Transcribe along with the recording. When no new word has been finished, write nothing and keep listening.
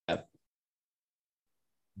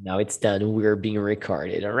Now it's done. We're being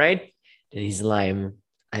recorded, all right? And he's like,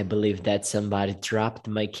 I believe that somebody dropped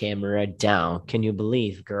my camera down. Can you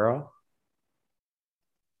believe, girl?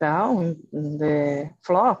 Down in the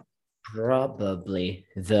floor. Probably.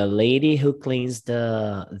 The lady who cleans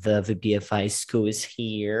the VPFI school is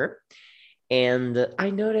here. And I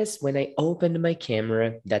noticed when I opened my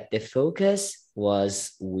camera that the focus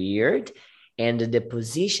was weird and the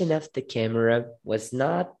position of the camera was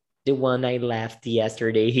not the one I left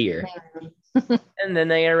yesterday here. And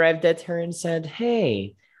then I arrived at her and said,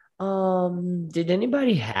 "Hey, did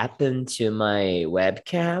anybody happen to my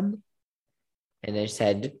webcam?" And I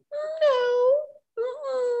said, "No,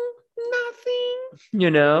 nothing."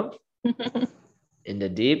 In the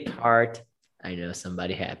deep heart, I know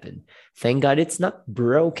somebody happened. Thank God it's not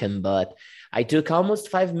broken, but I took almost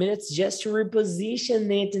 5 minutes just to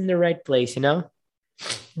reposition it in the right place.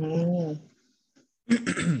 Mm.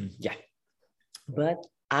 Yeah. But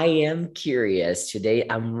I am curious today.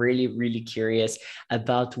 I'm really, really curious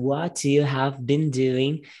about what you have been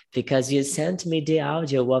doing because you sent me the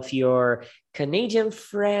audio of your Canadian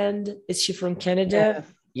friend. Is she from Canada? Yes,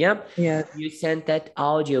 Yep. yes, You sent that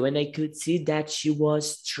audio and I could see that she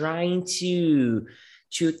was trying to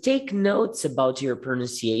take notes about your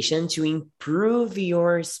pronunciation to improve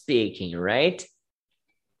your speaking, right?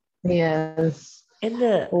 yes. And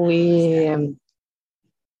the We um,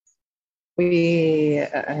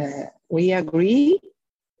 we agree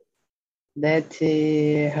that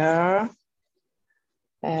her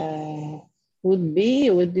uh, would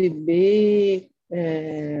be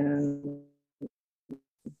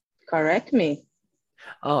correct me.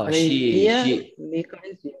 oh, Ela she iria she me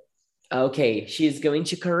corrigir. okay, she's going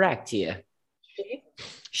to correct you. She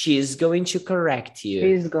She is going to correct you.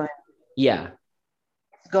 is Yeah.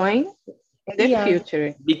 going in the Yeah.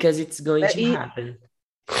 future. Because it's going But to he happen.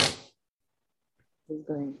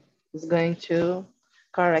 is going to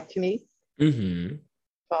correct me Mm-hmm.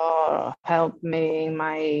 or help me in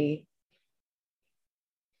my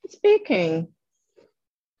speaking.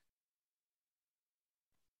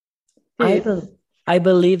 I This, be- I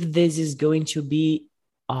believe this is going to be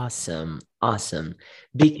awesome. Awesome.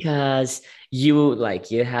 Because you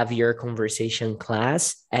have your conversation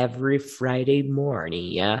class every Friday morning,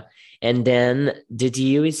 yeah? And then did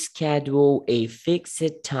you schedule a fixed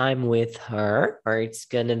time with her or it's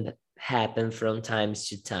gonna happen from times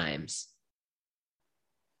to times?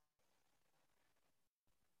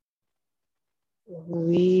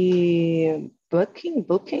 we booking,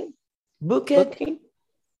 Book it. booking,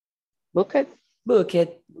 booked. Book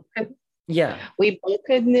it. Yeah. We booked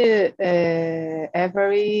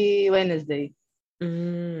every Wednesday.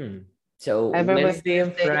 Mm. So Every Wednesday and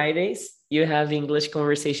Wednesday. Fridays, you have English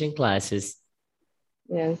conversation classes.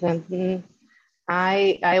 Yes, and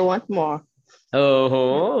I want more.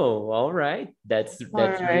 Oh, all right. All That's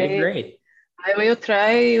really right. great. I will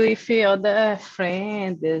try with other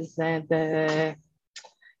friends. And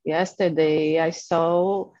yesterday I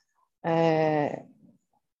saw uh,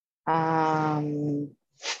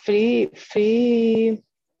 free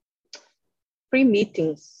free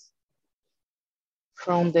meetings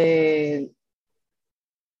from the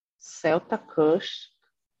Celta Cush,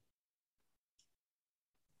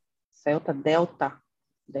 Celta Delta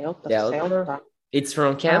Delta, Celta. it's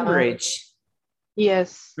from Uh, Cambridge.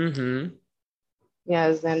 yes, Mm-hmm.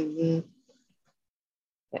 yes, and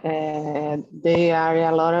there are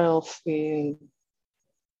a lot of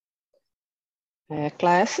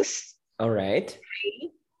classes All right.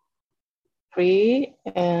 free,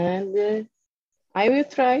 and I will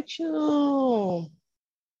try to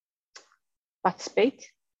participate.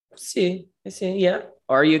 I see, yeah.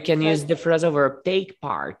 Or you can Try use the to phrasal verb take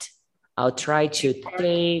part. I'll try to take part.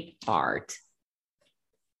 take part.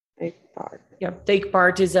 Take part. Yeah, take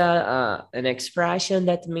part is a an expression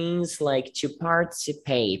that means like to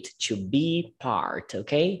participate, to be part,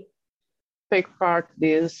 okay? Take part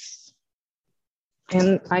this,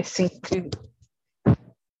 and I think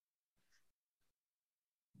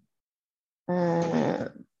uh,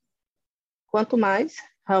 quanto mais,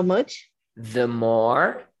 how much, The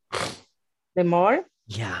more, the more,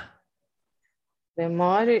 yeah. the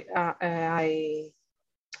more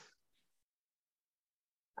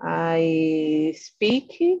I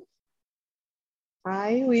speak,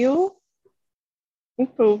 I will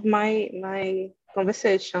improve my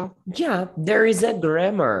conversation. Yeah, there is a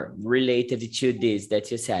grammar related to this that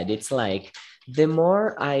you said. It's like the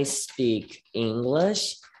more I speak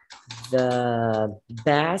English, the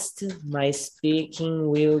best my speaking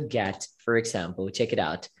will get. For example, check it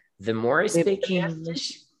out. The more I The speak best,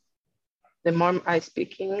 English, the more I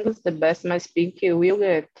speak English, the best my speaking will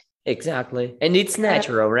get. Exactly. And it's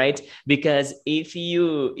natural, right? Because if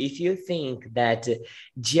you think that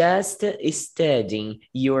just studying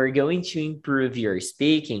you're going to improve your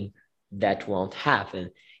speaking, that won't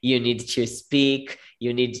happen. You need to speak,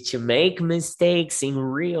 you need to make mistakes in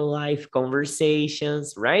real life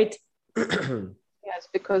conversations, right? Yes,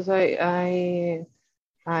 because I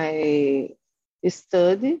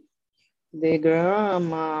study the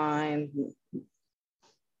grammar and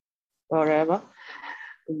whatever.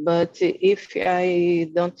 But if I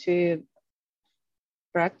don't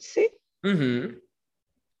practice it, Mm-hmm.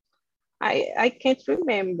 I can't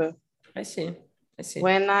remember. I see. I see.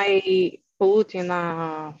 When I put in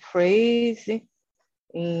a phrase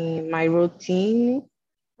in my routine,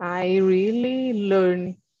 I really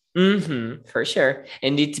learn. Mm-hmm. For sure.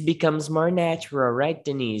 And it becomes more natural, right,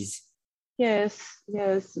 Denise? Yes,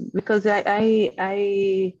 yes, because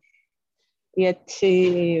I yet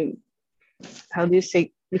how do you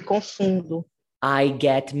say me confundo, I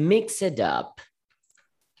get mixed up.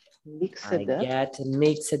 mixed I up. get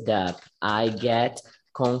mixed up. I get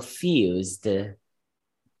confused.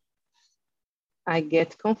 I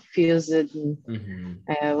get confused Mhm.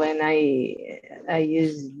 when I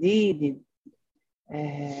use did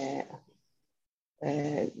uh,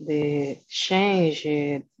 the change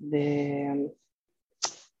the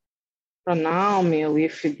pronoun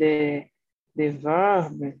with the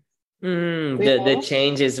verb. You The know,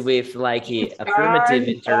 changes with like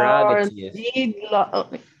affirmative, start or interrogative. did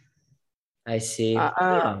I see. uh,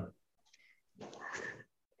 Oh.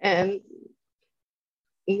 and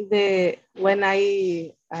in the when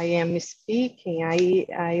I am speaking,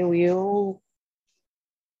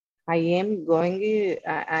 I'm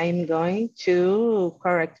going to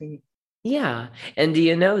correct me. Yeah, and do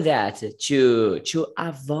you know that to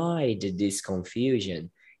avoid this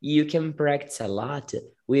confusion, you can practice a lot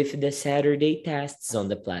with the Saturday tests on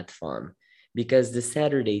the platform because the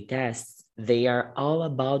Saturday tests they are all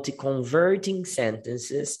about converting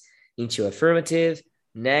sentences into affirmative,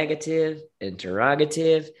 negative,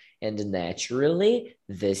 interrogative, and naturally,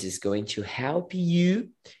 this is going to help you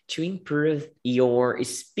to improve your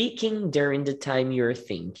speaking during the time you're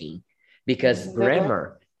thinking because The-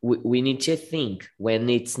 grammar we need to think when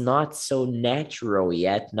it's not so natural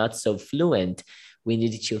yet, not so fluent. We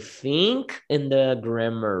need to think in the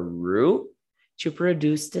grammar rule to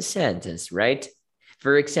produce the sentence, right?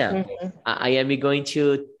 For example, Mhm. I am going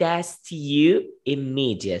to test you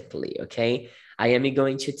immediately, okay? I am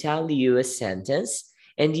going to tell you a sentence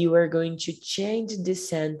and you are going to change the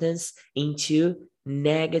sentence into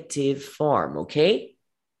negative form, okay?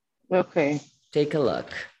 Okay. Take a look.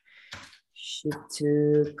 She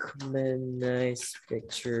took many nice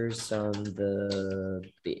pictures on the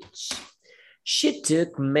beach. She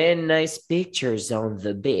took many nice pictures on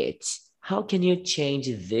the beach. How can you change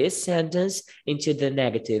this sentence into the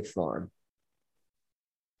negative form?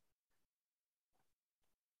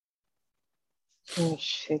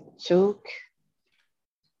 She took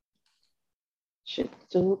she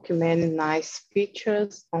took many nice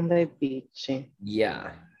pictures on the beach.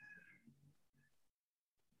 Yeah,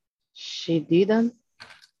 She didn't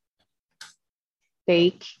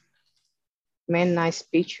take many nice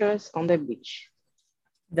pictures on the beach.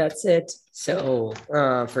 that's it. So,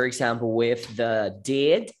 for example, with the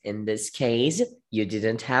did, in this case, you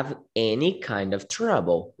didn't have any kind of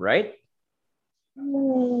trouble, right?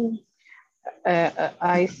 Mm,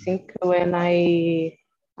 I think when I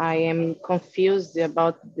am confused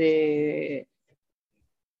about the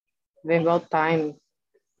verbal time,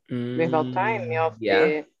 of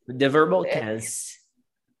Yeah, the verbal tense.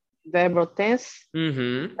 verbal tense.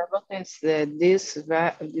 Mm-hmm. Verbal tense. This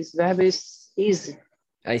verb is easy.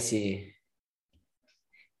 I see.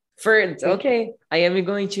 First, Okay. okay, I am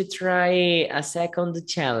going to try a second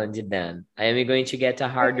challenge then. I am going to get a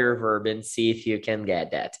harder verb and see if you can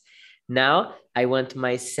get that. Now, I want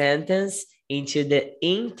my sentence into the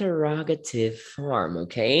interrogative form,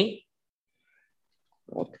 okay?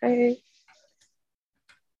 Okay.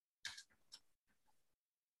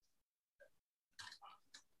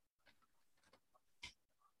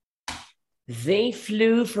 They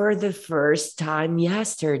flew for the first time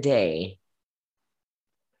yesterday.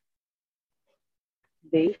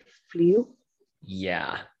 They flew.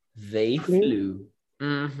 Yeah, they Flew. flew.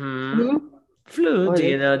 Mm-hmm. Flew. Flew, Or do they,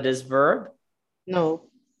 you know this verb? no,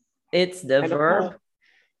 It's the I don't verb. know.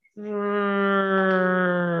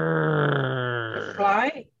 To fly.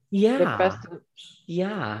 The Yeah, past,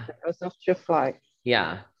 yeah, the past of to fly.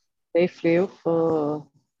 yeah. They flew for.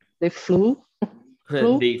 They flew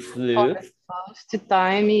They for flew. the first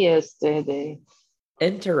time yesterday.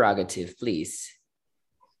 Interrogative, please.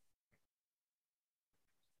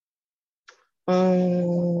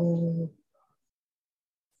 Um,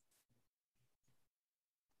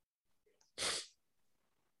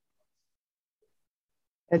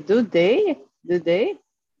 do they? Do they?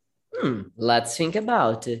 Let's think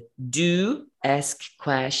about it. Do ask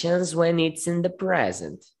questions when it's in the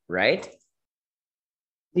present, right?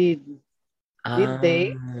 Did did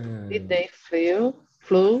they Ah, did they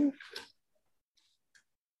flew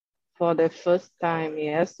for the first time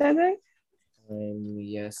yesterday?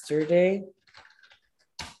 yesterday.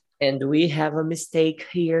 And we have a mistake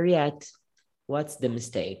here yet. What's the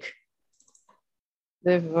mistake?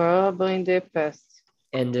 The verb in the past.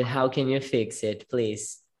 And how can you fix it,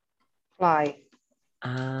 please? Fly.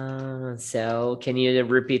 So can you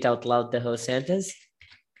repeat out loud the whole sentence?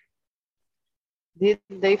 Did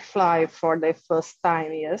they fly for the first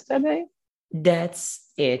time yesterday?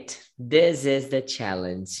 That's it. This is the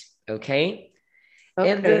challenge, okay?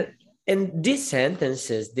 Okay. And these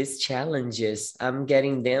sentences, these challenges, I'm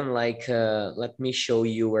getting them like, let me show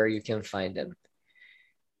you where you can find them.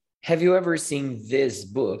 Have you ever seen this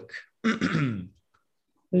book?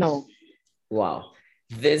 No. Wow.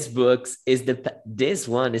 This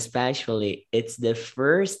one especially, it's the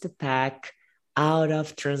first pack out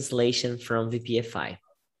of translation from VPFI.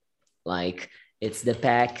 Like it's the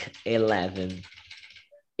pack 11.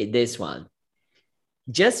 This one.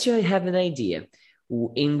 Just to have an idea,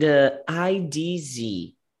 in the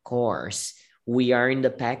IDZ course, we are in the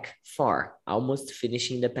pack 4, almost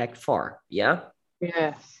finishing the pack 4, yeah?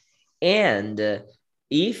 Yes. And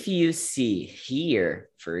if you see here,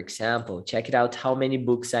 for example, check it out how many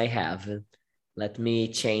books I have. Let me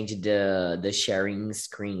change the sharing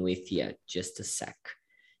screen with you. Just a sec.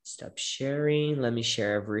 Stop sharing. Let me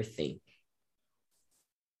share everything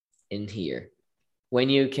in here. When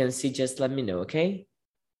you can see, just let me know, okay?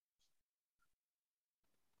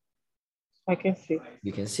 I can see.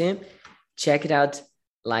 You can see. Check it out.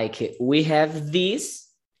 Like we have this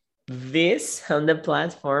on the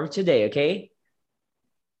platform today, okay?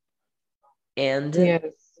 And Yes.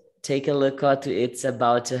 take a look what it's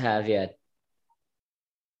about to have yet.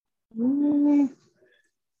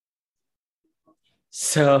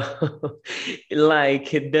 So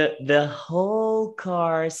like the whole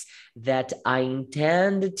course that I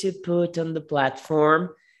intend to put on the platform,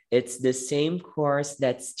 it's the same course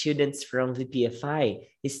that students from VPFI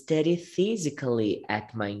study physically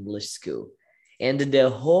at my English school. And the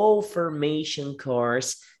whole formation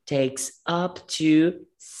course takes up to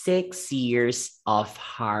 6 years of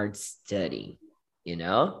hard study, you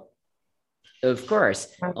know? Of course,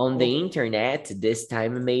 on the internet, this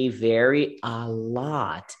time may vary a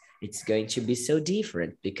lot. It's going to be so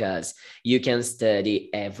different because you can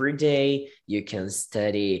study every day. You can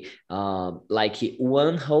study like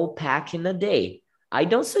one whole pack in a day. I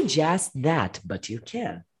don't suggest that, but you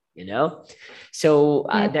can, you know? So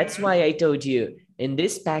that's why I told you in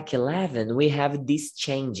this pack 11, we have these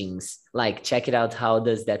changings. Like, check it out. How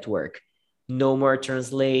does that work? No more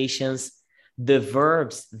translations, the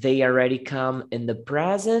verbs, they already come in the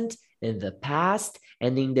present, in the past,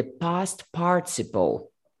 and in the past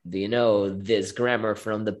participle. Do you know this grammar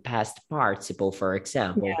from the past participle, for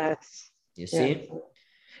example? Yes. You see?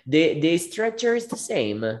 Yes. The structure is the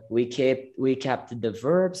same. We kept the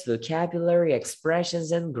verbs, vocabulary,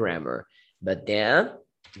 expressions, and grammar. But then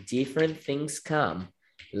different things come,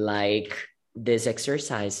 like this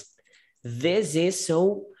exercise. This is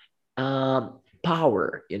so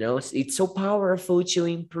power, you know, it's so powerful to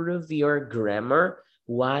improve your grammar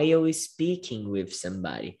while speaking with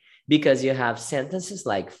somebody because you have sentences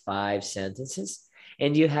like 5 sentences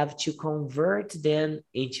and you have to convert them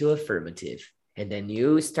into affirmative. And then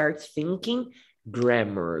you start thinking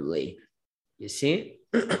grammarly. You see?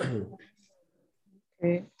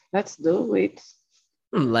 Okay. Let's do it.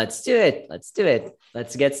 Let's do it. Let's do it.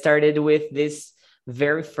 Let's get started with this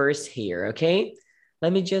very first here, okay?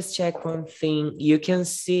 Let me just check one thing. You can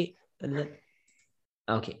see...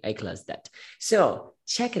 Okay, I closed that. So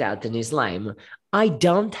check it out, Denise Lime. I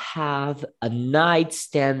don't have a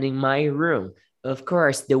nightstand in my room. Of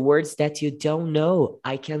course, the words that you don't know,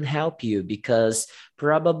 I can help you because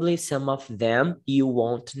probably some of them you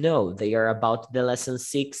won't know. They are about the lesson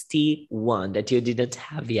 61 that you didn't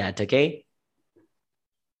have yet, okay?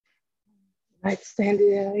 Nightstand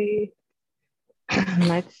aí.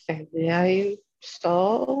 Nightstand aí.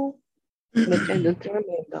 Só mexendo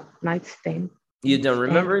tremendo. Nightstand. You don't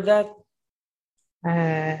remember that?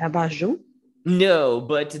 Abajur. No,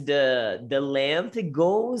 but the lamp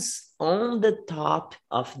goes on the top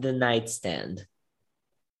of the nightstand.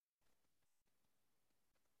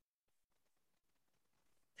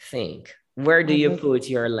 Think, where do you put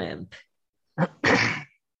your lamp?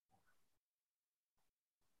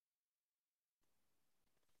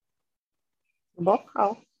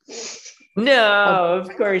 Vocal. No, of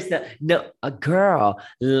course not. No, a girl.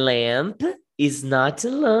 Lamp is not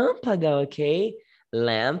lâmpada, okay?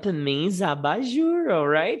 Lamp means abajur, all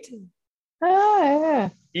right? Ah,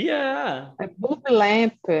 é. Yeah. É bulb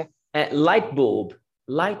lamp. Light bulb.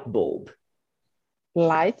 Light bulb.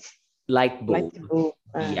 Light. Light Light bulb. bulb.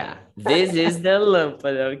 Yeah. This is the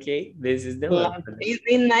lâmpada, okay? This is the Lamp. lâmpada.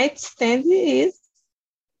 The nightstand is.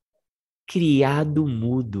 Criado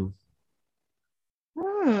mudo.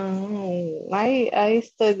 I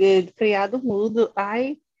studied criado mudo.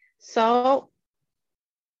 I saw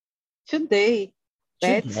today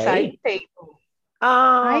bedside Today? table.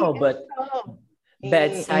 Oh, I but saw in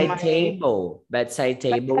bedside my table. Bedside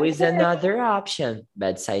table bedside is table. another option.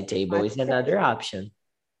 Bedside table is another Nightstand. option.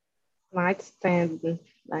 Nightstand.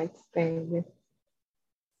 Nightstand.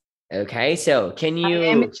 Okay, so can I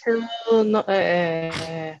am you to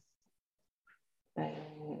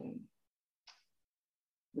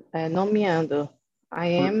nomeando. I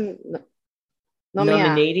am nomear.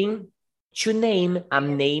 nominating to name?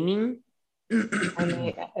 I'm naming.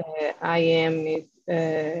 I am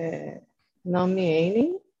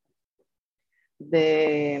nominating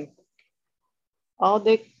the all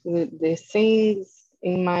the things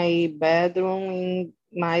in my bedroom in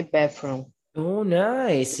my bathroom. Oh,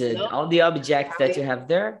 nice. No, All the objects that you have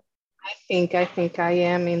there. I think I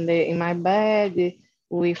am in my bed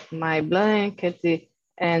with my blanket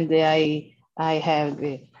and I have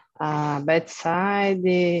the bedside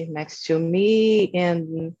next to me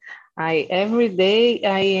and I every day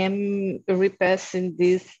I am repassing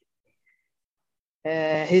this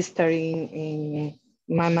history in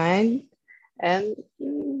my mind and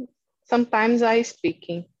sometimes I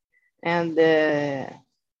speaking and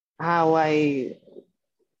how I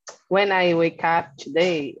when I wake up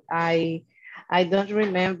today I don't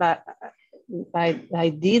remember I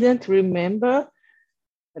didn't remember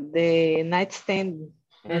the nightstand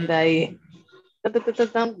and I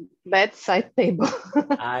bedside table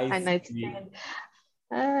I a see. nightstand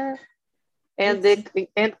and It's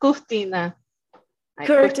and cortina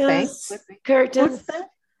curtains, curtains.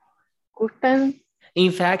 curtain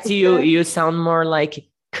In fact, you sound more like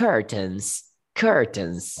curtains,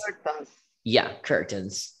 curtains. curtains Yeah,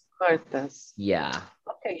 curtains. curtains Yeah.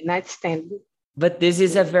 okay nightstand. But this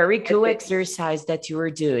is a very cool exercise that you are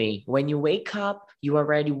doing. When you wake up, you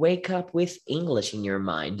already wake up with English in your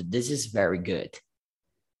mind. This is very good.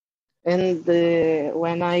 And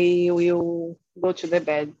when I will go to the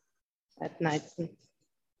bed at night.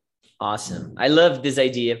 Awesome. I love this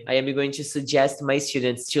idea. I am going to suggest my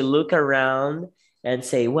students to look around and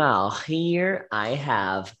say, well, here I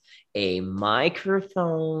have a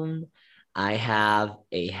microphone, I have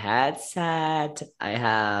a headset, I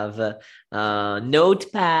have a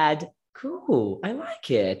notepad. Cool. I like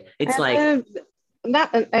it. It's like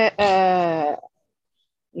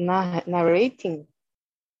Narrating.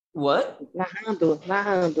 what?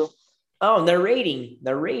 Narrando. Oh, narrating.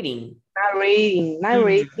 Narrating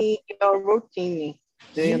your routine.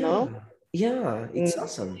 Do you know? Yeah, it's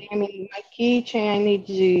awesome. I'm in my kitchen. I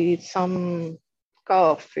need some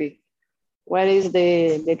coffee. Where is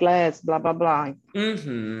the glass? Blah blah blah.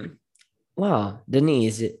 Well,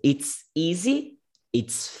 Denise, it's easy,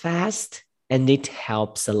 it's fast, and it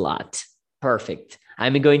helps a lot. Perfect.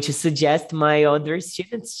 I'm going to suggest my other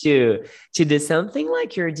students to do something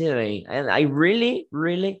like you're doing. And I really,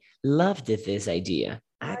 really loved this idea.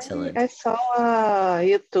 Excellent. I saw a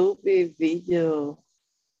YouTube video.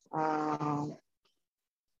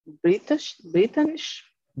 British, British,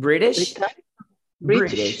 British?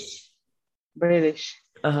 British, British,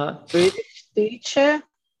 Uh-huh. British teacher.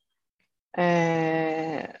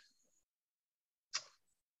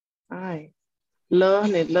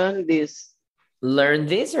 Learn this. Learn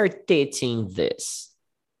this or teaching this?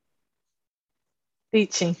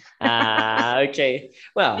 Teaching. Okay.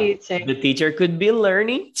 Well, teaching. the teacher could be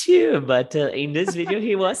learning too, but in this video,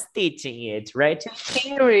 he was teaching it, right?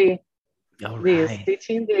 Theory. All this, right.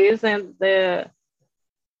 teaching this and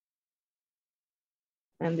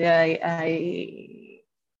I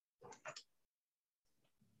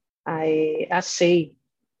say.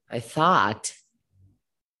 I thought.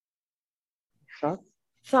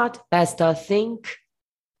 Basta, think.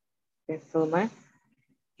 Pensou, né?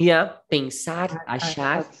 Yeah, pensar,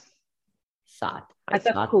 achar. I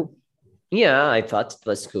thought. Cool. Yeah, I thought it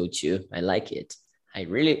was cool too. I like it. I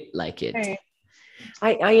really like it. Okay.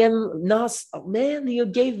 I am not, man, you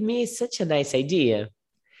gave me such a nice idea.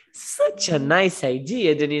 Such a nice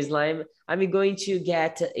idea, Denise Lime. I'm going to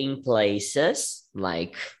get in places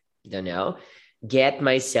like, I don't know, get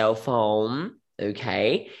my cell phone,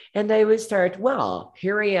 Okay. And I will start, well,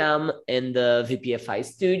 here I am in the VPFI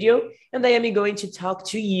studio, and I am going to talk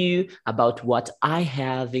to you about what I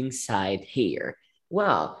have inside here.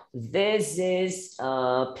 Well, this is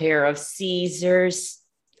a pair of scissors.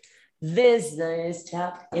 This is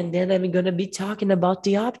stuff, and then I'm going to be talking about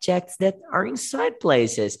the objects that are inside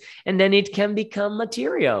places, and then it can become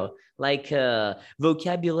material, like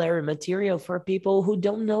vocabulary material for people who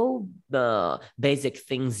don't know the basic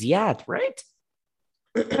things yet, right?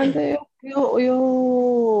 And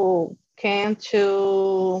you can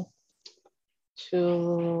to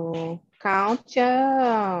count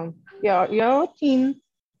your routine.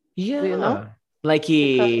 Do you know? Yeah, like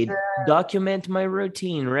Because document my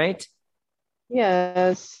routine, right?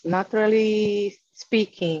 yes, naturally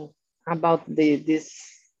speaking about these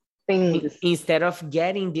things. Instead of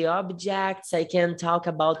getting the objects, I can talk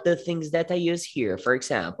about the things that I use here. For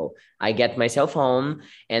example, I get myself home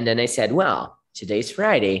and then I said, well, today's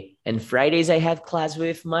Friday, and Fridays I have class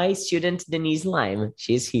with my student Denise Lime.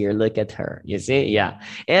 She's here. Look at her. You see? Yeah.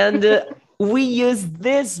 And we use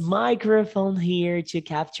this microphone here to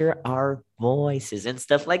capture our voices and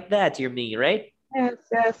stuff like that. You mean, right? Yes,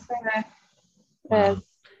 yes, yes. Wow.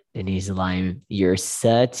 Denise Lime, you're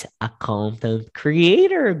such a content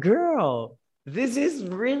creator, girl. This is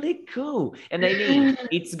really cool. And I mean,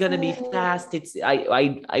 it's gonna be fast.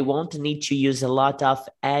 I won't need to use a lot of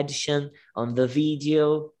edition on the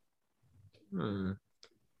video.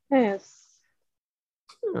 Yes.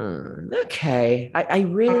 Okay. I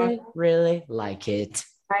really, really like it.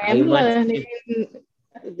 I am learning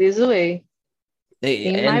this way.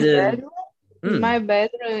 In my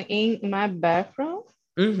bedroom, in my bathroom,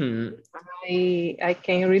 I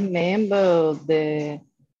can remember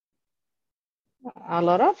a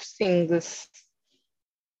lot of things.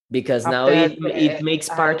 Because now it makes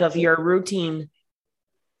part of your routine.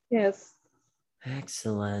 Yes.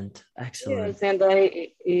 Excellent. Excellent. Yes, and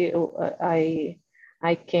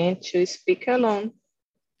I can't speak alone.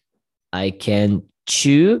 I can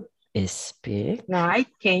chew speak. No, I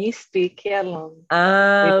can't speak alone.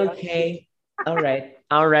 Okay. All right.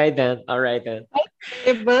 All right then. All right then.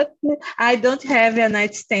 But I don't have a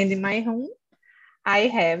nightstand in my home. I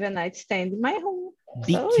have a nightstand in my home.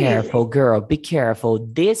 Be careful, girl. Be careful.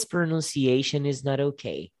 This pronunciation is not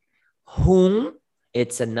okay. Home,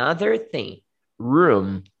 it's another thing.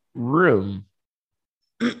 Room, room.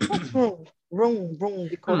 What's room? Room,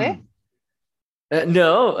 correct?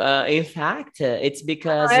 No, in fact, it's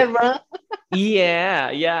because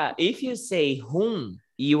yeah. If you say whom,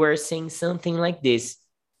 you are saying something like this.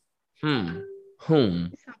 Whom.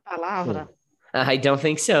 I don't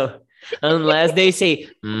think so. Unless they say,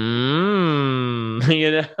 you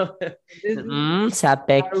know,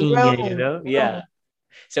 sapequinha, you know, yeah.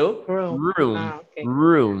 So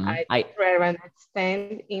room. I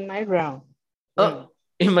stand in my room. Oh,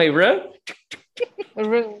 in my room?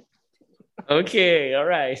 Room. Okay, all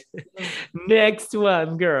right. Next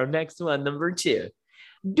one, girl. Next one, number 2.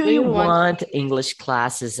 Do you want English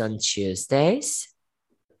classes on Tuesdays?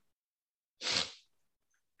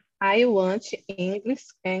 I want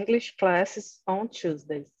English classes on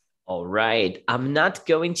Tuesdays. All right. I'm not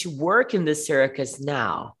going to work in the circus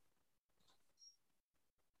now.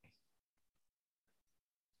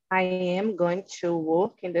 I am going to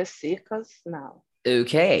work in the circus now.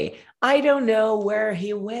 Okay. I don't know where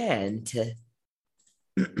he went.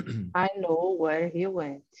 I know where he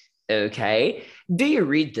went. Okay. Do you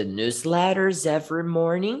read the newsletters every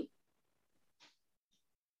morning?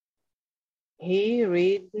 He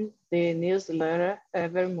reads the newsletter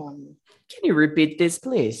every morning. Can you repeat this,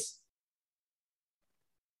 please?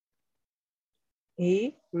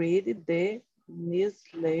 He reads the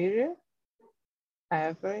newsletter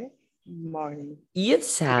every morning. You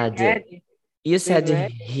said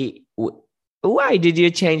he. Why did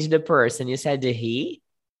you change the person? You said he?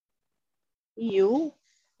 You.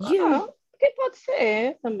 Que pode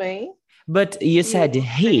ser também. But you said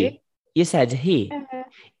he. You said he.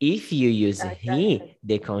 If you use he,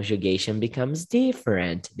 the conjugation becomes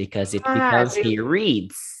different because it becomes he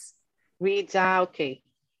reads. Reads, okay.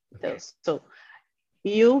 So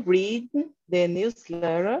you read the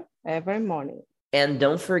newsletter every morning. And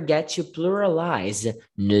don't forget to pluralize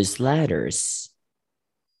newsletters.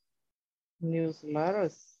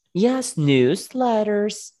 Newsletters? Yes,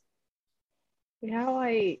 newsletters. How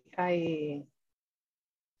I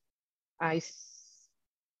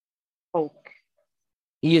spoke.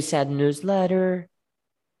 You said newsletter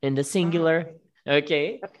in the singular.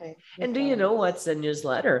 Okay. Okay. And do you know what's a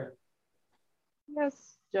newsletter? Yes,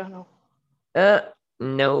 journal.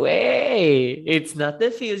 No way. It's not the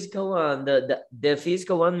physical one. The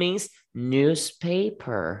physical one means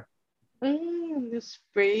newspaper.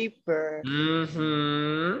 Newspaper.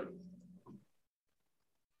 Mm-hmm.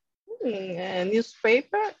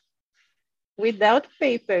 Newspaper without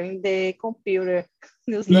paper in the computer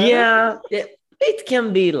newsletter. Yeah, it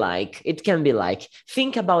can be like,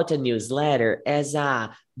 think about a newsletter as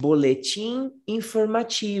a boletim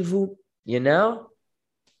informativo, you know?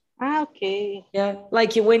 Okay. Yeah,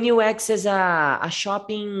 like when you access a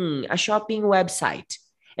shopping website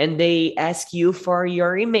and they ask you for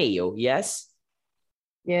your email, yes?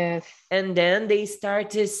 Yes. And then they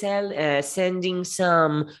start to sending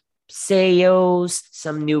some sales,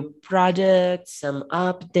 some new products, some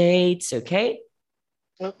updates, okay?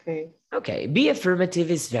 Okay. Okay, be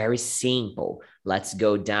affirmative is very simple. Let's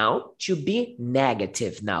go down to be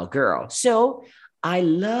negative now, girl. So, I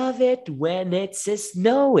love it when it's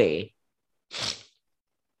snowy.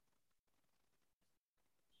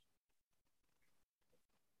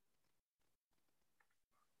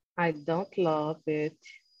 I don't love it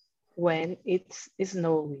when it's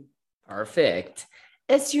snowing. Perfect.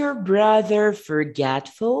 Is your brother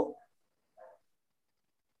forgetful?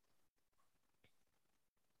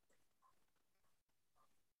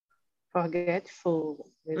 Forgetful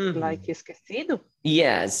is like esquecido.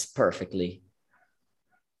 Yes, perfectly.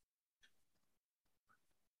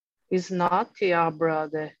 Is not your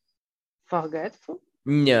brother forgetful?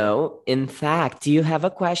 No, in fact, you have a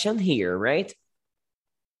question here, right?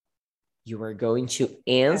 You are going to Yes.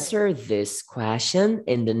 answer this question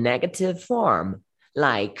in the negative form.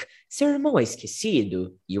 Like, seu irmão é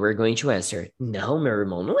esquecido? You are going to answer, não, meu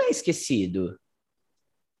irmão não é esquecido.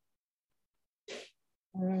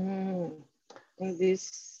 In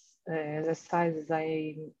this exercises,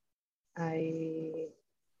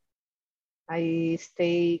 I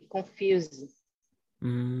stay confused.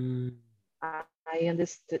 I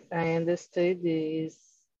understood is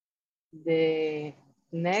the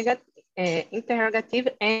negative, interrogative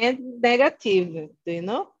and negative. Do you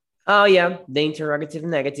know? Oh, yeah, the interrogative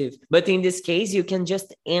negative. But in this case, you can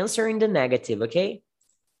just answer in the negative, okay?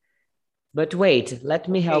 But wait, let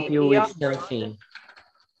me help you with something.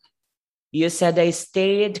 You said I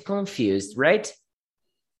stayed confused, right?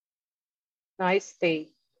 I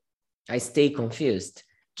stay. I stay confused.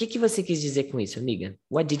 O que você quis dizer com isso, amiga?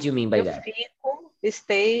 What did you mean by that? Fico,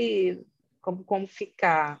 stay, como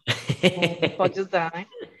ficar. Não pode usar, né?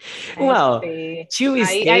 Well, stay. to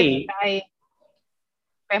stay. Aí,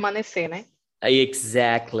 permanecer, né?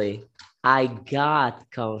 Exactly. I got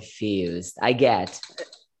confused. I get.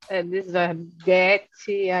 This verb get,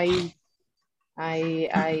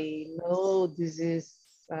 I know this is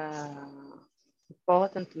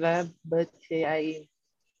important verb, but I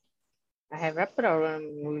have a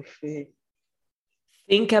problem with it.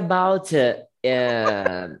 Think about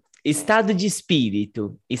estado de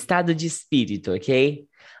espírito. Estado de espírito, okay?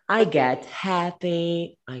 I get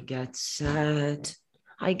happy. I get sad.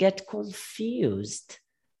 I get confused.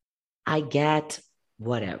 I get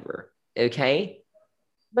whatever, okay?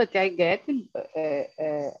 But I get,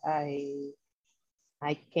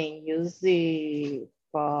 I can use it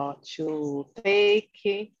for to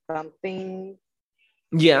take something.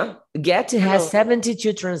 Yeah, get has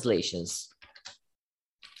 72 translations.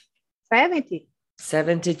 70?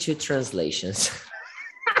 72 translations.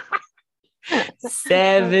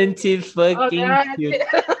 70 fucking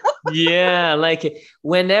yeah, like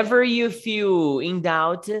whenever you feel in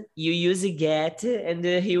doubt, you use a get and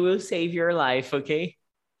he will save your life, okay?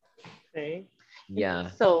 Okay. Yeah.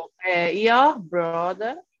 So your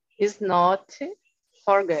brother is not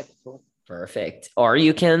forgetful. Perfect. Or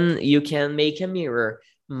you can make a mirror.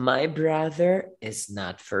 My brother is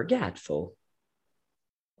not forgetful.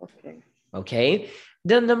 Okay. Okay.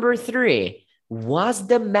 Then number 3, was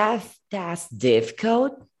the math test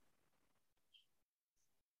difficult?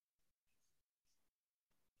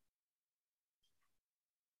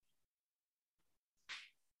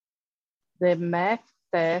 The math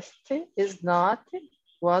test was not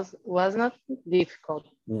difficult.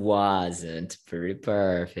 Wasn't. Pretty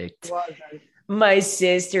perfect. Wasn't. My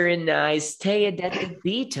sister and I stayed at the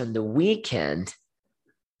beach on the weekend.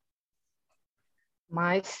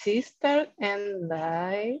 My sister and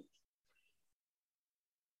I.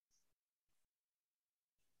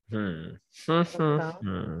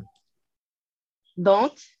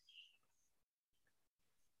 Don't.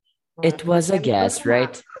 It was a guess,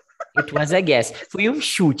 right? It was a guess. Foi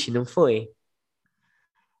chute, não foi?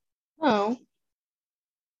 Não.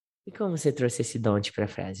 E como você trouxe esse don't para a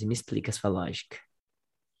frase? Me explica a sua lógica.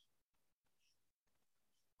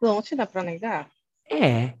 Don't dá para negar?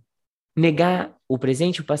 É. Negar o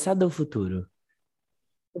presente, o passado ou o futuro?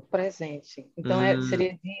 O presente. Então, Mm.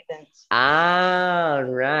 seria didn't. Ah,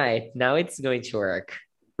 right. Now it's going to work.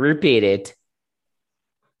 Repeat it.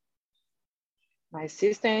 My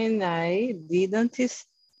sister and I didn't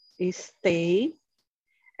stay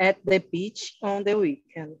at the beach on the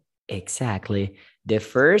weekend. Exactly. The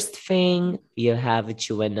first thing you have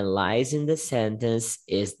to analyze in the sentence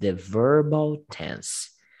is the verbal tense.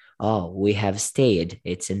 Oh, we have stayed.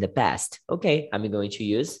 It's in the past. Okay, I'm going to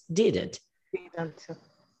use didn't. Didn't.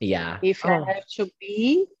 Yeah. If I Oh, have to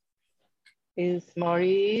be, is more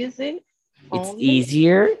easy. it's Only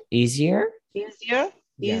easier. Easier. easier,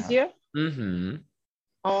 Yeah. easier. Mm-hmm.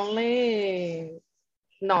 Only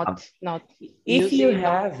not If you using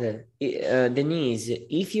not. have, Denise,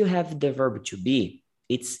 if you have the verb to be,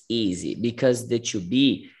 it's easy because the to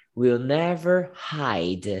be will never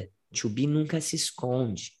hide. To be nunca se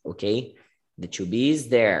esconde, okay? The to be is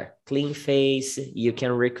there, clean face, you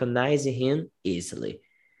can recognize him easily.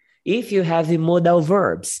 If you have the modal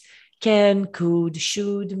verbs, can, could,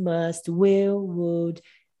 should, must, will, would,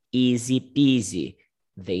 easy peasy.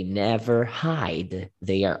 They never hide.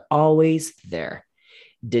 They are always there.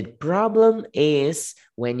 The problem is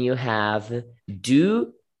when you have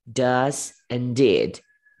do, does, and did,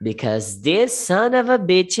 because this son of a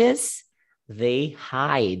bitches, they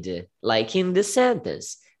hide, like in the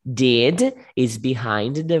sentence. Did is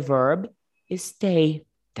behind the verb stay.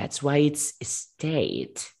 That's why it's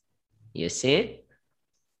stayed. You see?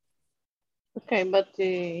 Okay, but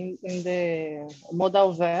in the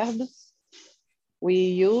modal verbs, we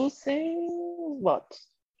use what?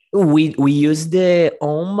 We use the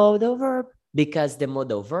on modal verb because the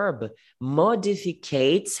modal verb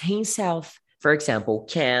modificates himself. For example,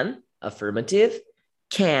 can, affirmative,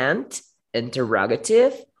 can't,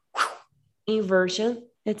 interrogative, inversion,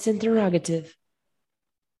 it's interrogative.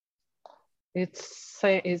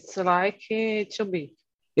 It's like to be.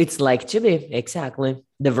 It's like to be, exactly.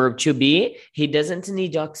 The verb to be, he doesn't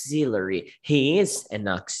need auxiliary. He is an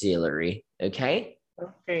auxiliary, okay?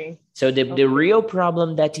 Okay. So the Okay. real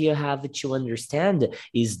problem that you have to understand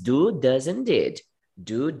is do, does, and did.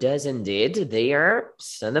 Do, does, and did, they are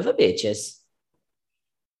son of a bitches.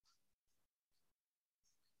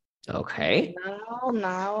 Okay.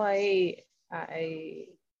 Now I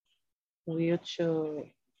will to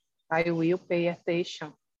I will pay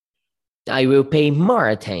attention. I will pay more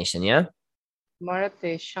attention, yeah? More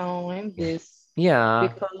attention in this. Yeah.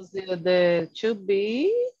 Because the to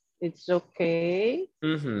be, it's okay.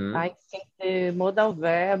 Mm-hmm. I think the modal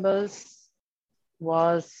verbs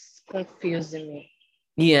was confusing me.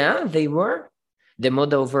 Yeah, they were. The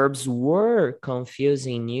modal verbs were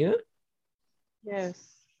confusing you, Yes.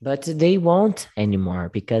 but they won't anymore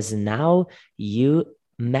because now you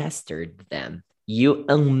mastered them. You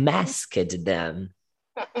unmasked them.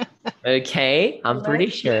 Okay, I'm pretty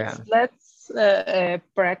sure. Let's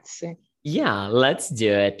practice. Yeah, let's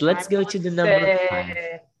do it. Let's I'm go going to to the number 5.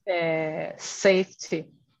 say safety.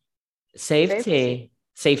 Safety? Safety.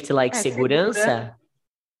 Safety like Segura. segurança.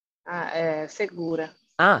 Segura.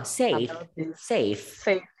 Ah, safe. About this. Safe.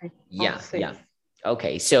 Safety. Oh, Yeah, yeah. safe.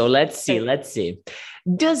 Okay, so let's see, Safe. let's see.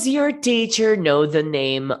 Does your teacher know the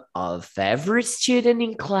name of every student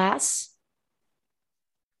in class?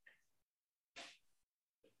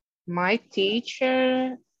 My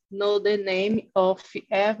teacher know the name of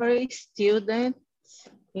every student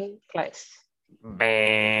in class.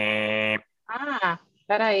 Ah,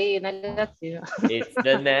 peraí, negativo. It's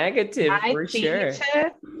the negative My for sure.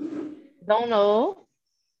 teacher don't know.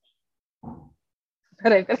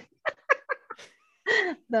 Peraí.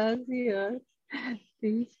 Does your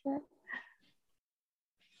teacher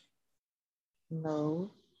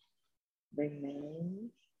know the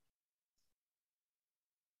name?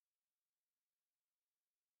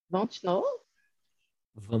 Don't know?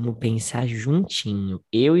 Vamos pensar juntinho,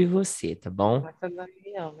 eu e você, tá bom? Mas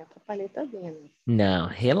daí, ó, me atrapalhei todinha. Não,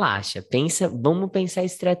 relaxa. Pensa, vamos pensar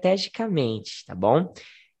estrategicamente, tá bom?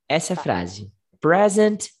 Essa Tá. frase: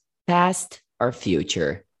 present, past or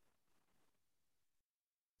future?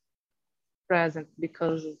 Present,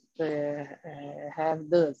 because have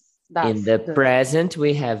does. In the Does. present,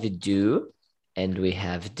 we have do and we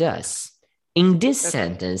have does. In this Okay.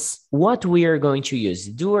 sentence, what we are going to use,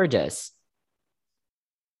 do or does?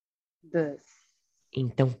 Does.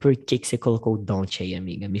 Então, por que você colocou don't aí,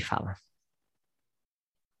 amiga? Me fala.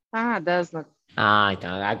 Ah, does not. Ah,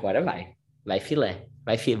 então agora vai. Vai filé.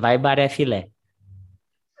 Vai baré filé.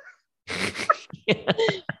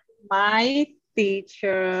 My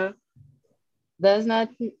teacher does not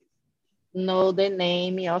know the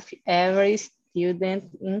name of every student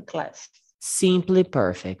in class. Simply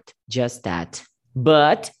perfect. just that.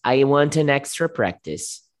 But I want an extra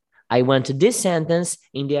practice. I want this sentence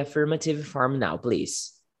in the affirmative form now,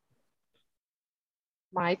 please.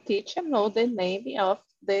 My teacher knows the name of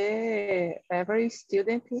the every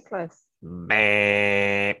student in class.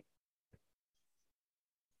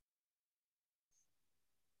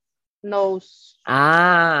 Knows.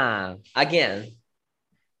 Again.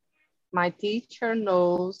 My teacher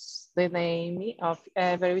knows the name of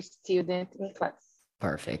every student in class.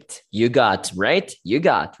 Perfect. You got, right? You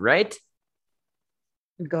got, right?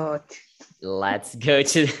 Got. Let's go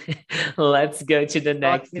to the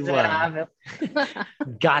next one.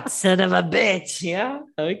 God, son of a bitch. Yeah.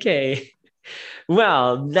 Okay.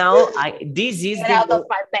 Well, now this is Get out of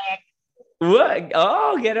my back. What?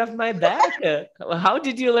 Oh, get off my back. How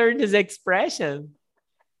did you learn this expression?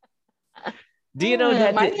 Do you know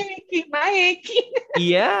that? My achy.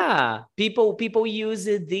 Yeah. People use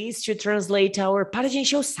this to translate our para de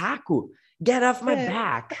encher o saco. Get off my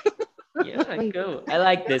back. Yeah, cool. I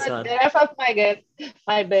like this one. Get off my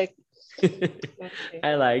back.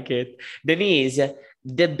 I like it. Denise,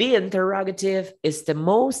 the be interrogative is the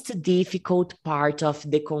most difficult part of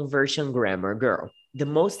the conversion grammar, girl. The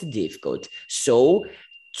most difficult. So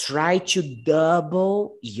try to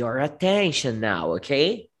double your attention now,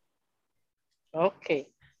 okay? Okay.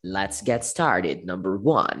 Let's get started. Number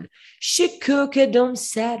 1. She cooked on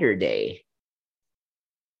Saturday.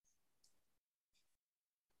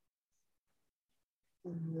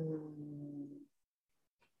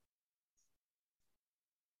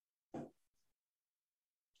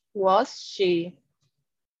 Was she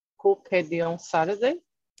cooked on Saturday?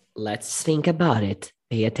 Let's think about it.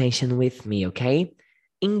 Pay attention with me, okay?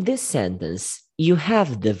 In this sentence, you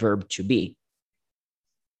have the verb to be.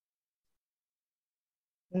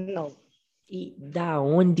 No. E da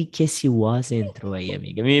onde que esse was entrou aí,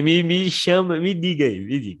 amiga? Me chama, me diga aí,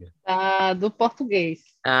 me diga. Do português.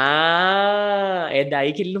 É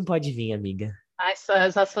daí que ele não pode vir, amiga.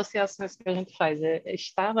 As associações que a gente faz.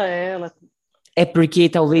 Estava ela. É porque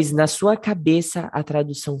talvez na sua cabeça a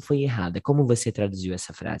tradução foi errada. Como você traduziu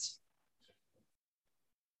essa frase?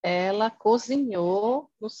 Ela cozinhou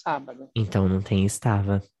no sábado. Então não tem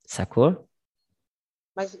estava, sacou?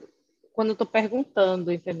 Mas quando eu tô perguntando,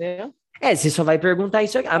 entendeu? Você só vai perguntar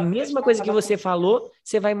isso aqui. A mesma coisa que você falou,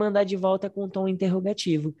 você vai mandar de volta com um tom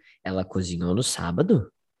interrogativo. Ela cozinhou no sábado?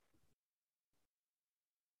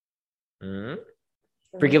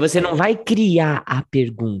 Porque você não vai criar a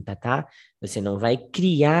pergunta, tá? Você não vai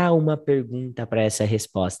criar uma pergunta para essa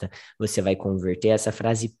resposta. Você vai converter essa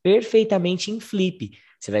frase perfeitamente em flip.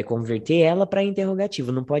 Você vai converter ela para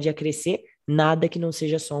interrogativo. Não pode acrescer nada que não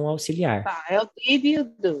seja só um auxiliar. Tá, é o did e o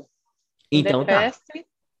do. Então tá.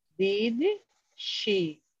 Did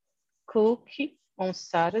she cook on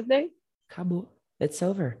Saturday? Acabou. It's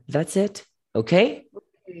over. That's it. Okay?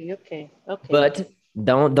 Okay. But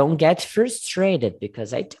don't get frustrated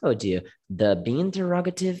because I told you the be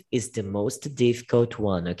interrogative is the most difficult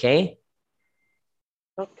one, okay?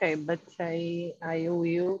 Okay, but I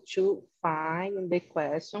will to find the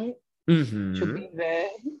question to be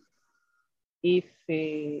verb. If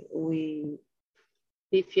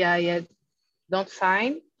I don't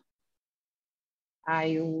find,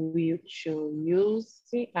 I will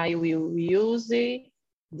use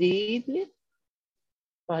did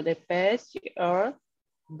for the past or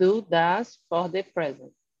do does for the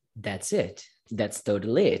present. That's it. That's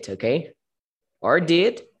totally it, okay? Or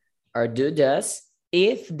did, or do does,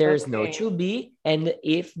 if there's no to be, and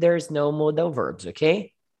if there's no modal verbs,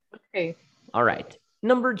 okay? Okay. All right.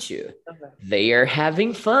 Number 2. They are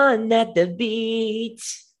having fun at the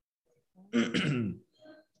beach.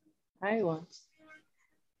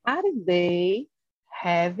 Are they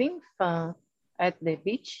having fun at the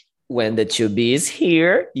beach? When the to be is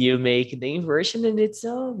here, you make the inversion and it's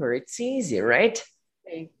over. It's easy, right?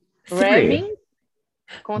 Okay. Revving?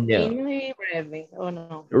 Continually revving. Oh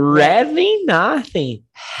no. Revving? Nothing.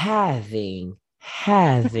 Having.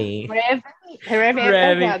 Revving.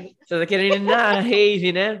 Você tá querendo ir na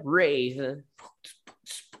rave, né? Rave.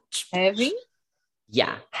 Having?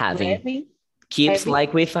 Yeah, having. Revving. Keeps having.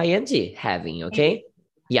 Like with ing. Having, okay?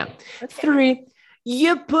 Yeah. Okay. 3.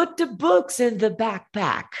 You put the books in the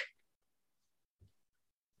backpack.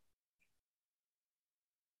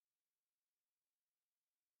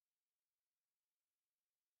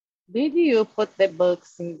 Did you put the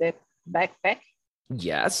books in the backpack?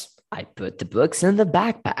 Yes, I put the books in the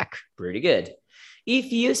backpack. Pretty good.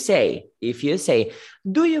 If you say,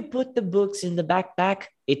 do you put the books in the backpack?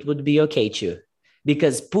 It would be okay too.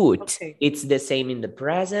 Because put, it's the same in the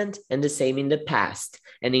present and the same in the past.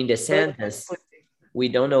 And in the sentence, We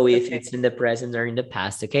don't know if Okay. it's in the present or in the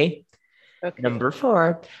past, okay? Okay. Number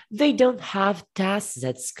 4, they don't have tests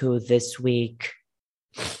at school this week.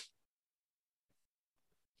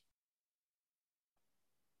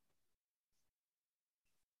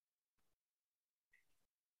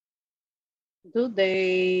 Do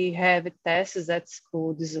they have tests at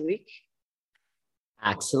school this week?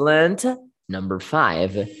 Excellent. Number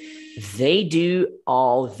 5, they do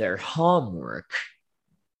all their homework.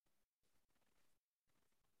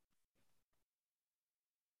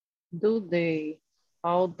 Do they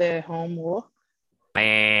all their homework?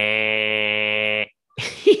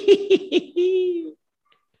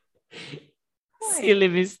 Silly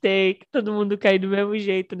mistake. Todo mundo cai do mesmo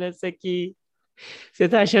jeito nessa aqui. Você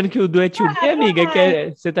tá achando que o do é to be, amiga?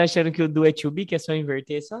 Você tá achando que o do é to be, que é só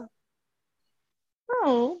inverter só?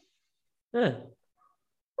 No, Ah,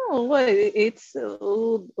 no, it's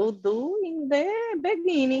do in the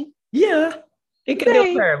beginning. yeah. E cadê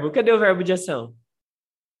o verbo? Cadê o verbo de ação?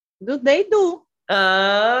 Do they do?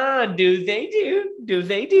 Ah, do they do? Do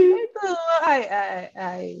they do? They do.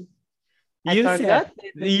 I forgot.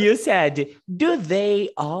 You said, do they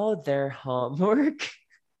all their homework?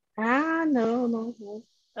 No.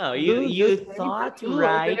 Oh, Do you they thought do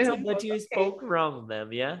right, their but homework? you Okay. spoke wrong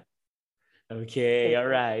then, yeah? Okay, all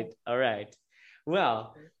right.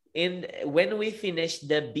 Well, when we finish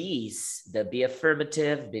the B's, the be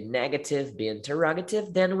affirmative, be negative, be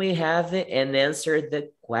interrogative, then we have it and answer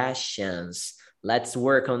the questions. Let's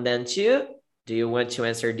work on them too. Do you want to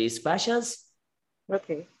answer these questions?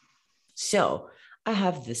 Okay. So I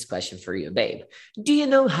have this question for you, babe. Do you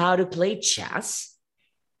know how to play chess?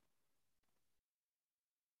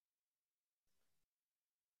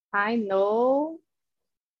 I know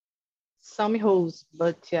some rules,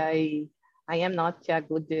 but I am not a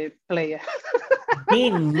good player.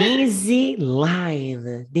 Denise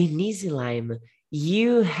Lime,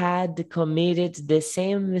 you had committed the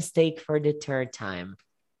same mistake for the 3rd time.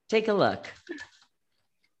 Take a look.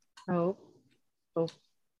 Oh.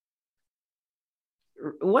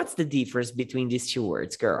 What's the difference between these two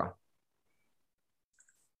words, girl?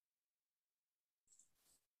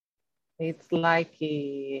 It's like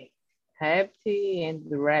a rabbit and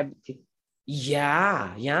rabbit.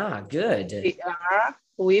 Yeah, good.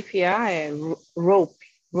 With a rope.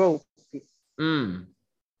 Mm.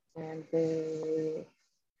 And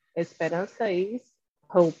esperança is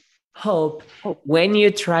hope. Hope. When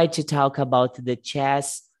you try to talk about the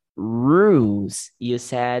chess rules, you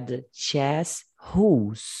said chess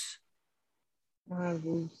rules.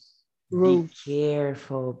 Rules.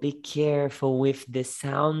 Be careful with the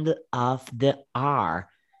sound of the R.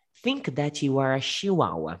 Think that you are a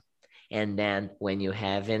chihuahua. And then when you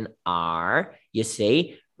have an R, you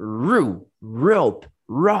say rope,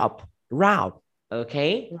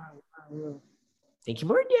 okay? Tem que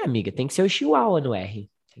morder, amiga. Tem que ser o chihuahua no R.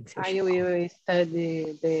 Tem que ser o I chihuahua. will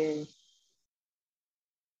study the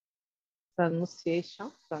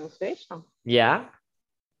pronunciation. Yeah?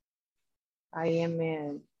 I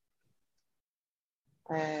am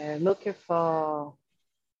looking for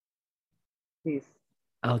this.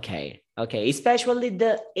 Okay. Especially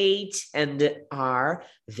the H and the R,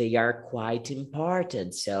 they are quite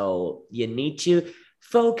important. So you need to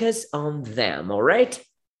focus on them, all right?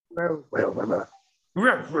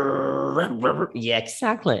 Yeah,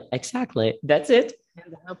 exactly. That's it.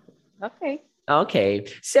 Okay.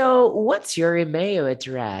 So what's your email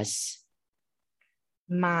address?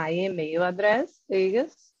 My email address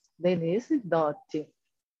is denise.rodrigues.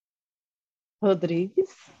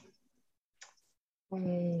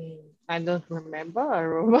 I don't remember.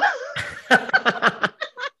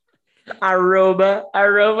 Arroba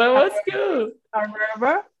was good.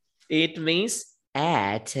 Arroba. It means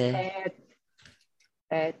at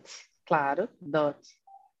claro.com.br.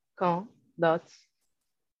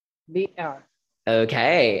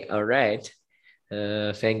 Okay, all right.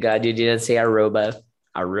 Thank God you didn't say arroba.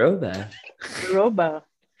 Aruba,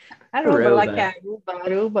 like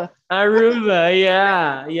Aruba.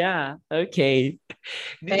 Aruba, yeah. Okay.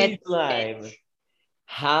 Denise Lime,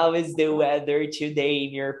 how is the weather today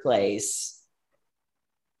in your place?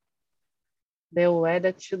 The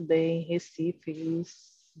weather today in Recife is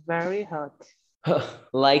very hot.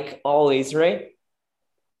 Like always, right?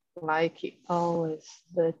 Like always,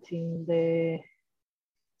 but in the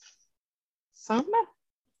summer?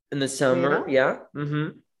 In the summer, yeah.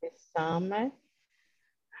 The summer,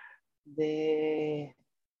 the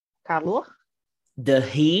calor? The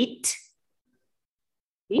heat?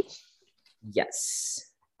 Heat?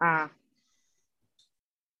 Yes.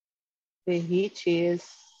 The heat is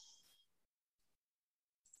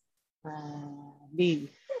big.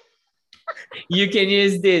 You can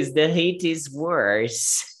use this. The hate is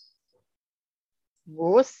worse.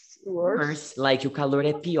 Worse. Worse. Like o calor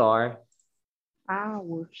é pior. Ah,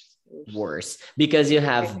 worse. Worse. Because you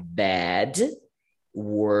have bad,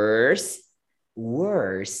 worse,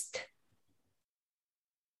 worst.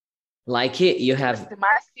 Like it, you have...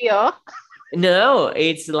 Mais pior. No,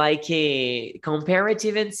 it's like a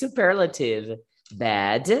comparative and superlative.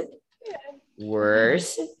 Bad,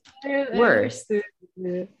 worse, worst.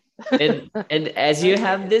 And as you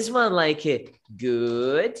have this one, like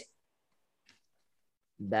good,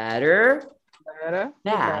 better,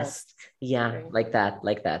 best. Yeah, like that,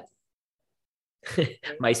 like that.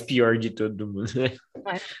 Mais pior de todo mundo.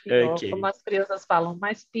 Mais pior, Okay. como as crianças falam,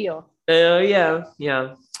 mais pior. Oh, yeah,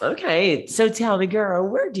 yeah. Okay, so tell me, girl,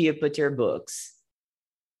 where do you put your books?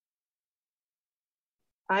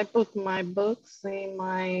 I put my books in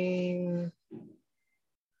my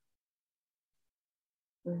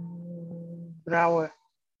drawer.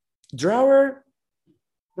 Drawer?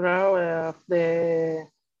 Drawer of the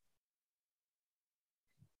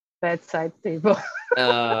bedside table.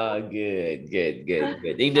 Oh, good.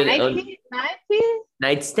 In the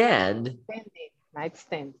Nightstand.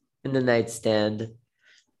 nightstand. In the nightstand.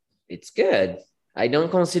 It's good. I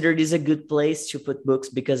don't consider this a good place to put books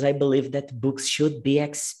because I believe that books should be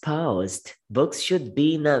exposed. Books should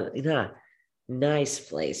be in a nice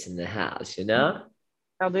place in the house, you know?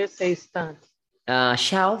 How do you say stand?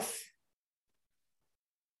 Shelf.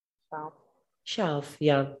 Shelf. Shelf,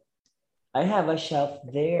 yeah. I have a shelf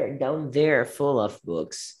there, down there, full of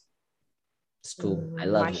books. It's cool. I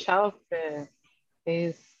love it. My shelf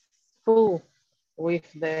is full with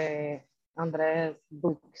the Andre's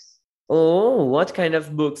books. Oh, what kind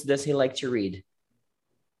of books does he like to read?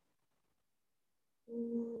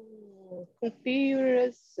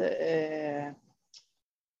 Computers,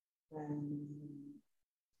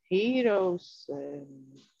 heroes,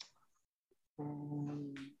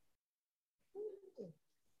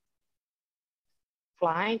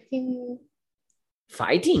 fighting.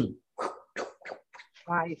 Fly,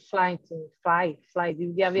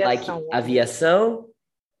 de aviação. Like aviação?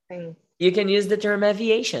 Sim. You can use the term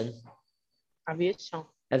aviation. Aviation.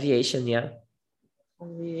 Aviation, yeah.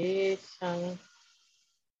 Aviation.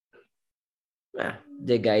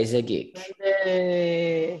 The guy is a geek.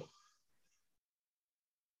 And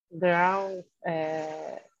ground,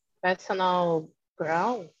 personal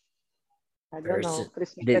ground. I don't know.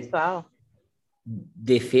 Crescimento pessoal.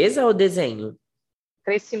 Defesa ou desenho?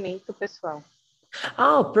 Crescimento pessoal.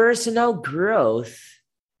 Oh, personal growth.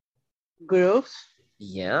 Growth?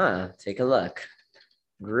 Yeah, take a look.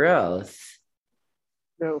 Growth.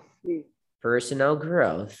 Personal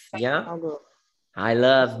growth. Yeah. Personal growth. I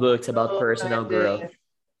love books about personal growth.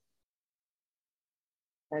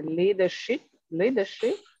 Leadership.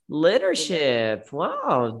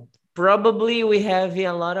 Wow. Probably we have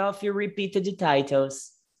a lot of your repeated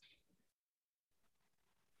titles.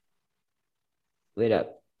 Wait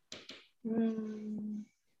up.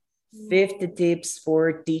 50 tips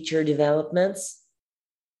for teacher developments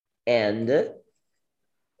and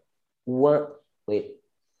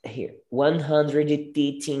 100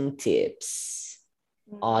 teaching tips.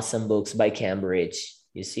 Awesome books by Cambridge.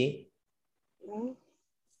 You see?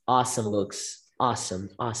 Awesome books.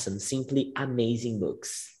 Awesome. Simply amazing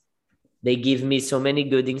books. They give me so many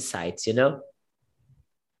good insights, you know?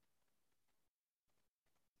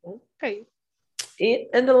 Okay.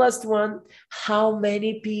 And the last one, how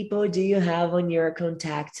many people do you have on your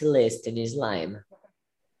contact list in Slime?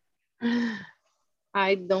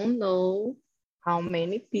 I don't know how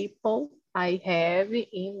many people I have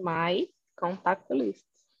in my contact list.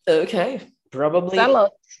 Okay, probably a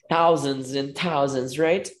lot. Thousands and thousands,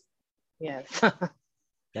 right? Yes.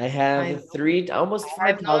 I have almost 4,000 I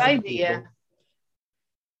have no idea. people.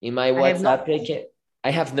 In my WhatsApp,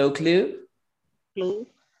 I have no clue. I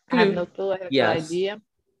have no clue. I have no idea.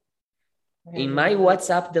 In my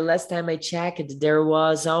WhatsApp, the last time I checked, there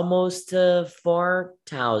was almost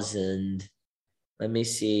 4,000. Let me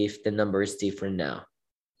see if the number is different now.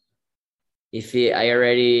 I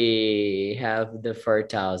already have the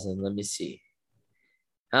 4,000, let me see.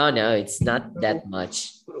 Oh no, it's not that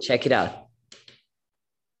much. Check it out.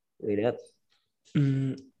 Wait up.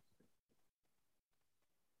 I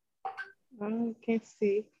can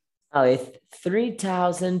see. Oh, it's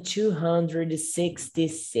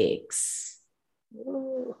 3,266.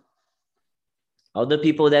 All the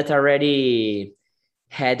people that already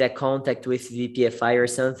had a contact with VPFI or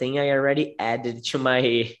something, I already added to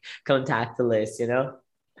my contact list, you know?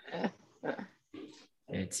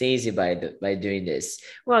 It's easy by doing this.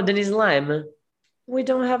 Well, then Slime, We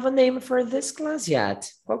don't have a name for this class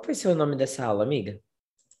yet. Qual vai ser o nome dessa aula, amiga?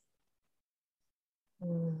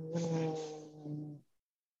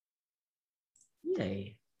 E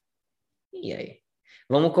aí? E aí?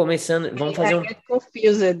 Vamos começando, vamos fazer um... I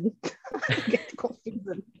get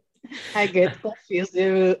confused. I get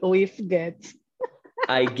confused with get.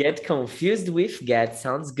 I get confused with get.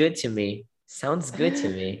 Sounds good to me. Sounds good to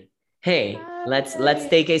me. Hey, let's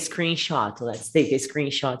take a screenshot. Let's take a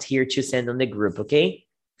screenshot here to send on the group, okay?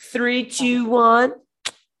 3, 2, 1.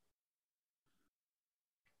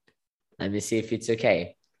 Let me see if it's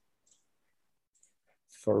okay.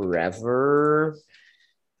 Forever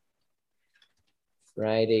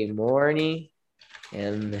Friday morning.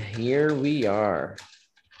 And here we are.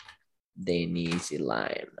 Denise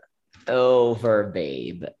Lime. Over,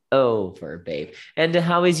 babe. Over, babe. And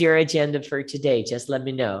how is your agenda for today? Just let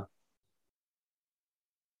me know.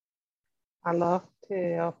 A lot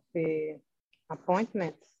of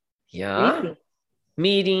appointments. Yeah.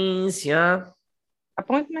 Meetings, yeah.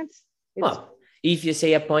 Appointments? Well, if you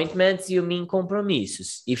say appointments, you mean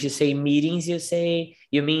compromissos. If you say meetings, you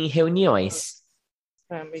mean reuniões.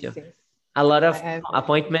 Meetings. A lot of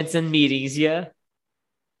appointments and meetings, yeah?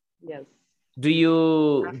 Yes. Do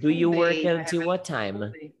you work until what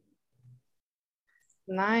time?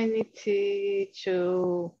 9 to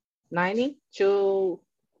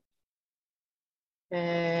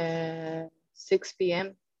 6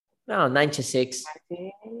 p.m. No, 9 to 6.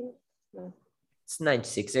 It's 9 to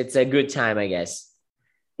 6. It's a good time, I guess.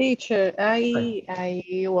 Teacher, I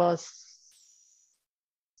was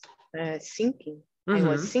thinking. I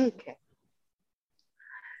was thinking.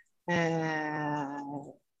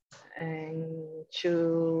 And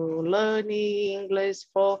to learn English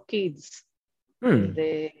for kids.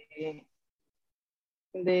 The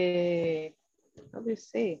how do you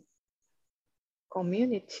say?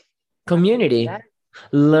 Community.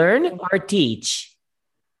 Learn or teach?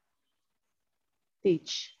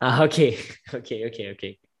 Teach. Okay.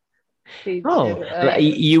 Teach,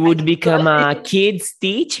 you would become a kids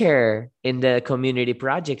teacher in the community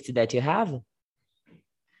project that you have?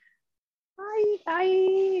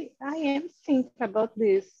 I am thinking about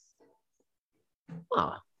this.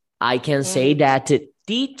 Oh, I can say that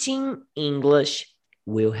teaching English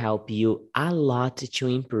will help you a lot to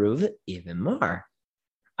improve even more.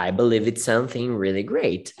 I believe it's something really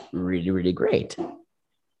great. Really, really great.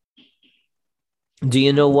 Do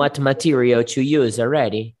you know what material to use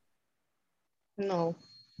already? No.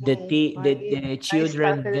 The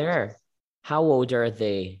children there, how old are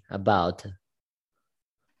they? About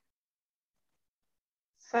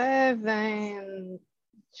 7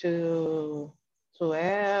 to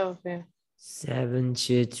 12. 7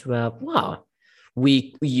 to 12. Wow.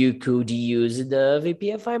 You could use the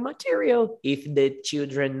VPFI material if the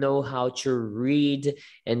children know how to read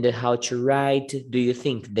and how to write. Do you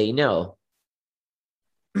think they know?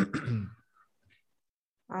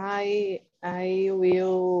 I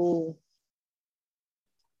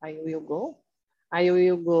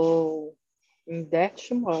will go in that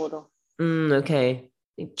tomorrow. Okay.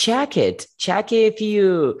 Check it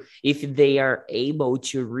if they are able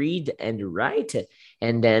to read and write,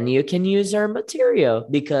 and then you can use our material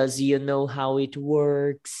because you know how it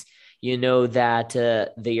works. You know that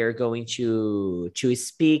they are going to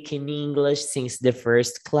speak in English since the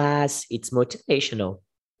first class. It's motivational.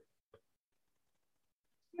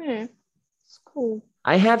 Yeah, it's cool.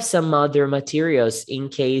 I have some other materials in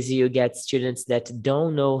case you get students that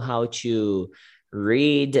don't know how to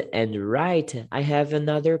read and write. I have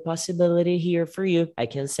another possibility here for you. I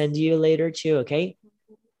can send you later too, okay?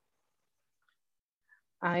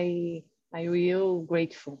 I will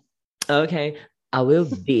grateful. Okay, I will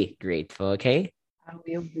be grateful, okay? I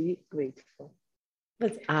will be grateful.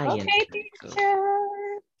 But I am grateful.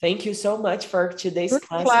 Teacher. Thank you so much for today's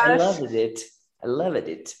class. I loved it. I loved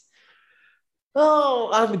it. Oh,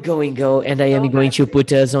 I'm going to go and I am going to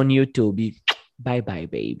put us on YouTube. Bye-bye,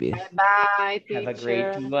 baby. Bye, teacher. Have a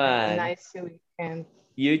great one. Nice weekend.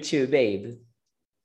 You too, babe.